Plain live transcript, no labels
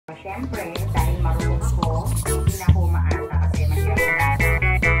syempre, dahil marunong ako, hindi na ako umaasa kasi mahirap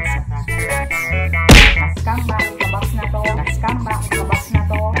umaasa. Na-scam ba ako sa box na to? Na-scam ba ako sa box na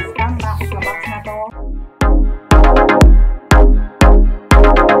to? Na-scam ba ako sa box na to?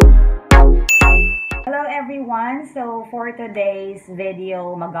 Hello everyone! So, for today's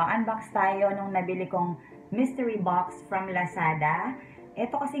video, mag-unbox tayo nung nabili kong mystery box from Lazada.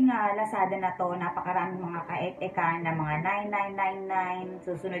 Ito kasi nga, Lazada na to, napakaraming mga kaek-eka na mga 9999.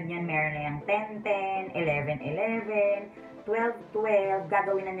 Susunod niyan, meron na yung 1010, 1111, 1212.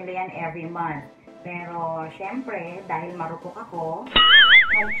 Gagawin na nila yan every month. Pero, syempre, dahil marupok ako,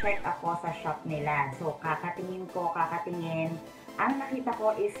 nag-check ako sa shop nila. So, kakatingin. Ang nakita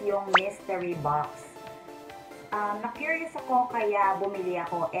ko is yung mystery box. Na-curious ako, kaya bumili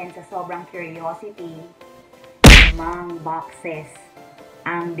ako. And sa sobrang curiosity, 5 boxes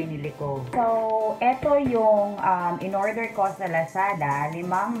ang binili ko. So, ito yung in-order ko sa Lazada, 5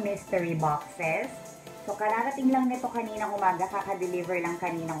 mystery boxes. So, kararating lang nito kaninang umaga, kaka-deliver lang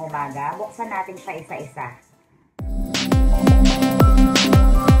kaninang umaga. Buksan natin siya isa-isa.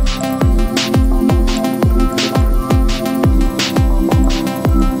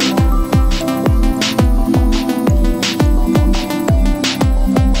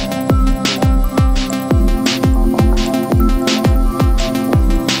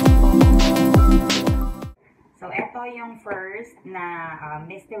 First na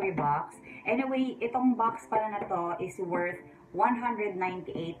mystery box. Anyway, itong box pala na to is worth 198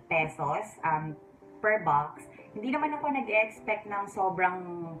 pesos per box. Hindi naman ako nag-expect ng sobrang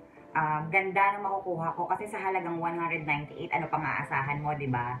ganda na makukuha ko kasi sa halagang 198, ano pang aasahan mo, di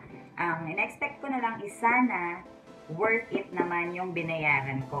ba? Ang in-expect ko na lang is sana worth it naman yung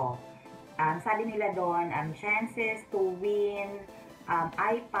binayaran ko. Sabi nila doon, chances to win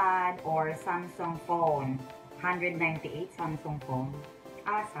iPad or Samsung phone. 198 Samsung phone.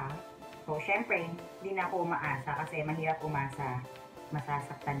 Asa. So, syempre, hindi na ako umaasa kasi mahirap umasa.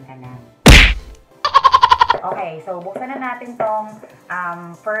 Masasaktan ka lang. Okay, so buksan na natin tong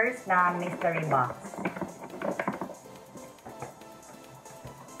first na mystery box.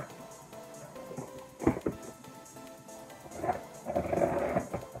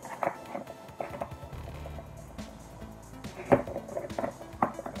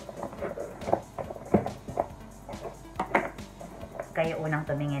 Kayo unang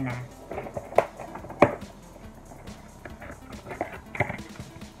tumingin na.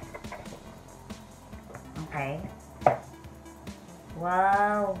 Okay.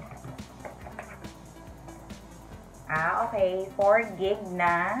 Wow! Okay. 4 gig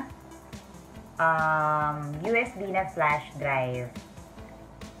na USB na flash drive.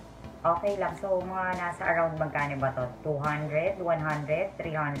 Okay lang. So, mga nasa around magkano ba to? 200? 100?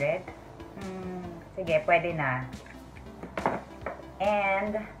 300? Sige, pwede na.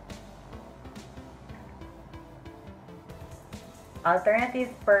 And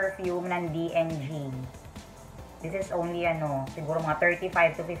alternative perfume ng D&G. This is only siguro mga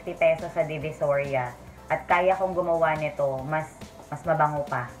 35 to 50 pesos sa Divisoria. At kaya kong gumawa nito, mas mabango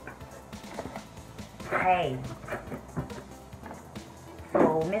pa. Okay.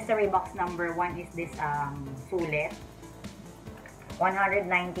 So, mystery box number 1 is this sulit.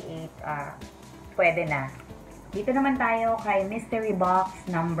 198, pwede na. Dito naman tayo kay mystery box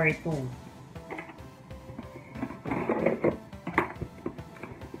number 2.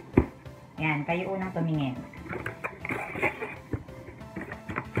 Yan, kayo unang tumingin.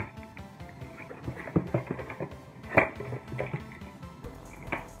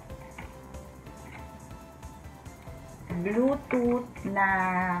 Bluetooth na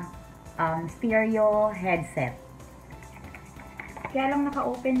stereo headset. Kaya lang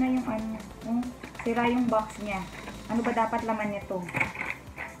naka-open na yung sira yung box niya. Ano ba dapat laman nito?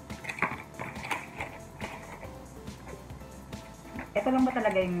 Ito lang ba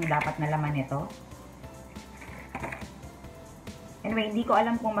talaga yung dapat na laman nito? Anyway, hindi ko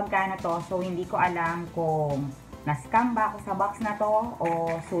alam kung magkano to. So, hindi ko alam kung na-scam ba ako sa box na to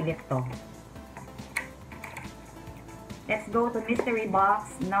o sulit to. Let's go to mystery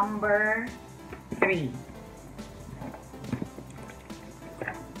box number 3.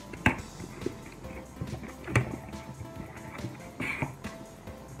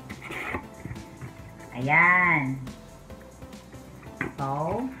 Ayan.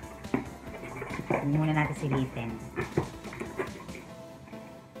 So, hindi muna natin silipin.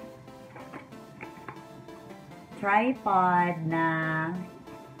 Tripod na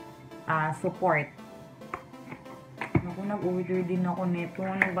support. Ako, nag-order din ako nito.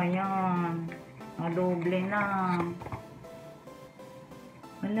 Ano ba yan? Doble na.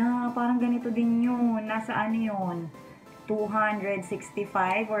 Wala, parang ganito din yun. Nasa ano yun?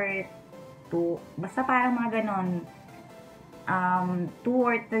 265 or 2, basta parang mga ganon. 2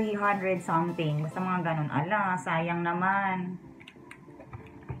 or 300 something. Basta mga ganon. Ala, sayang naman.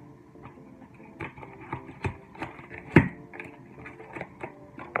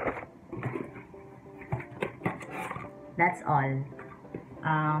 That's all.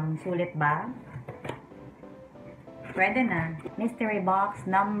 Sulit ba? Pwede na. Mystery box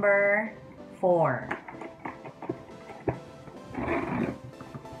number 4.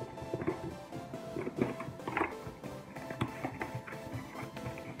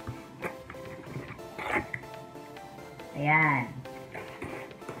 Ayan.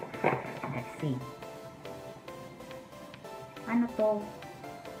 Let's see. Ano to?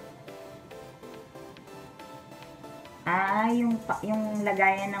 Yung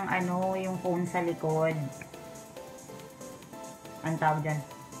lagayan ng ano, yung phone sa likod. Ang tawag dyan.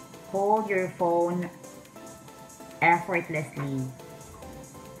 Hold your phone effortlessly.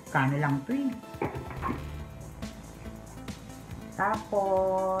 Kano lang to eh.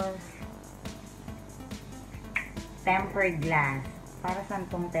 Tapos, tempered glass. Para saan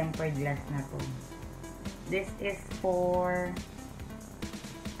tong tempered glass na to? This is for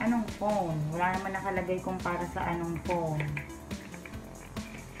anong phone? Wala naman nakalagay kung para sa anong phone.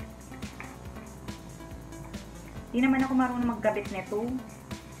 Di naman ako marunong magkabit nito.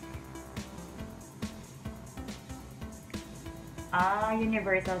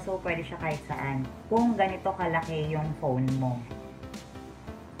 Universal. So, pwede siya kahit saan. Kung ganito kalaki yung phone mo.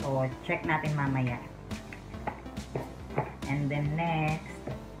 So, check natin mamaya. And then next.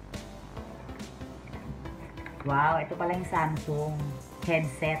 Wow, ito pala yung Samsung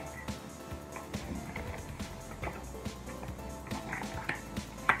headset.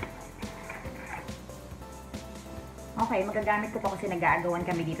 Okay, magagamit ko pa kasi nag-aagawan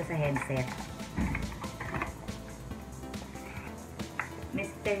kami dito sa headset.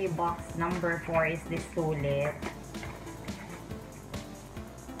 Mystery box number 4 is this sulit.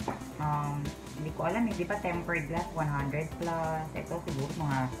 Hindi ko alam, hindi pa tempered glass, 100 plus. Ito siguro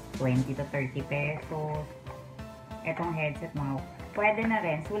mga 20 to 30 pesos. Etong headset, mga pwede na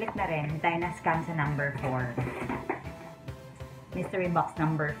rin, sulit na rin. Hindi tayo na-scam sa number 4. Mystery box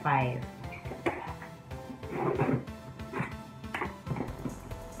number 5.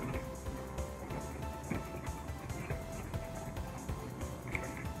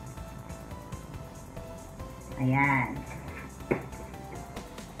 Ayan.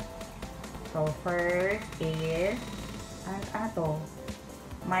 So, first is, ano to?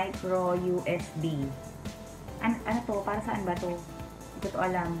 Micro USB. Ano to? Para saan ba to? Hindi ko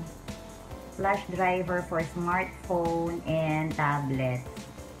alam. Flash driver for smartphone and tablet.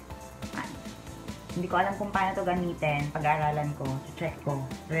 Hindi ko alam kung paano to gamitin. Pag-aaralan ko. Check ko.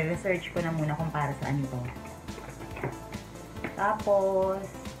 Re-research ko na muna kung para saan to. Tapos,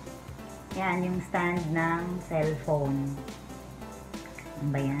 yan, yung stand ng cellphone.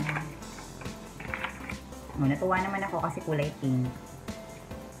 Ano ba yan? Natuwa naman ako kasi kulay pink.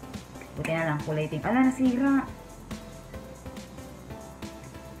 Buti na lang, kulay pink. Ala, nasira!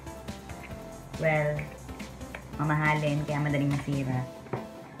 Well, mamahalin, kaya madaling masira.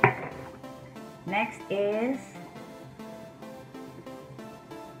 Next is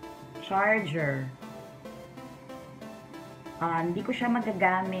charger. Hindi ko siya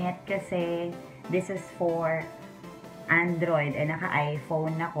magagamit kasi this is for Android.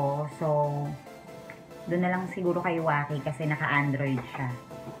 Naka-iPhone ako. So, doon na lang siguro kay Waki kasi naka-Android siya.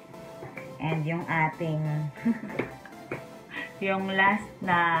 And yung ating yung last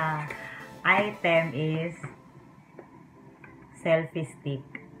na item is selfie stick.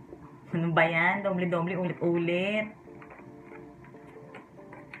 Ano ba yan? Doble-doble, ulit-ulit.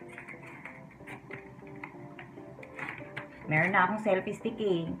 Meron na akong selfie stick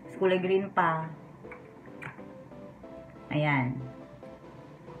eh. Kulay green pa. Ayan.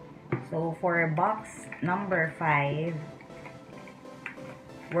 So, for box number 5,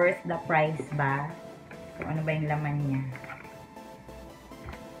 worth the price ba? So, ano ba yung laman niya?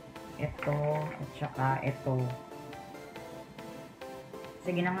 Ito, at saka ito.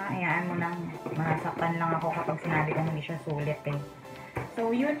 Sige na nga, hayaan mo lang. Masaktan lang ako kapag sinabi kong hindi siya sulit eh.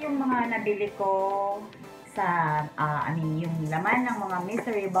 So, yun yung mga nabili ko sa, yung laman ng mga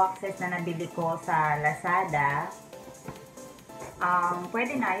mystery boxes na nabili ko sa Lazada.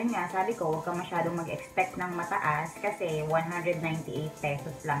 Pwede na, yun nga, sabi ko, huwag ka masyadong mag-expect ng mataas kasi 198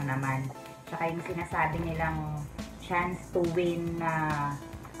 pesos lang naman. Tsaka yung sinasabi nilang chance to win na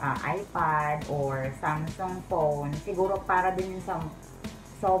iPad or Samsung phone, siguro para din sa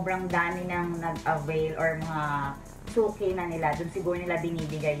sobrang dami ng nag-avail or mga suki na nila, dun siguro nila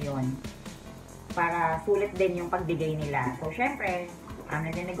binibigay yon. para sulit din yung pagbigay nila. So, syempre,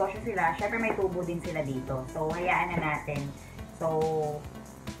 nagninegosyo sila. Syempre, may tubo din sila dito. So, hayaan na natin. So,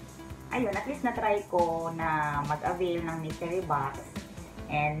 ayun, at least na-try ko na mag-avail ng mystery box.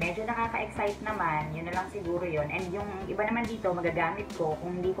 And medyo nakaka-excite naman. Yun na lang siguro yun. And yung iba naman dito, magagamit ko.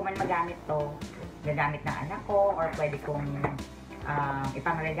 Kung hindi ko man magamit to, gagamit ng anak ko or pwede kong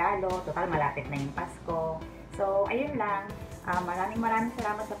ipangregalo. Total, malapit na yung Pasko. So, ayun lang. Maraming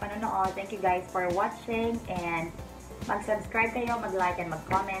salamat sa panonood. Thank you guys for watching. And mag-subscribe kayo, mag-like, and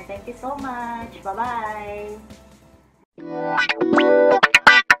mag-comment. Thank you so much. Bye-bye!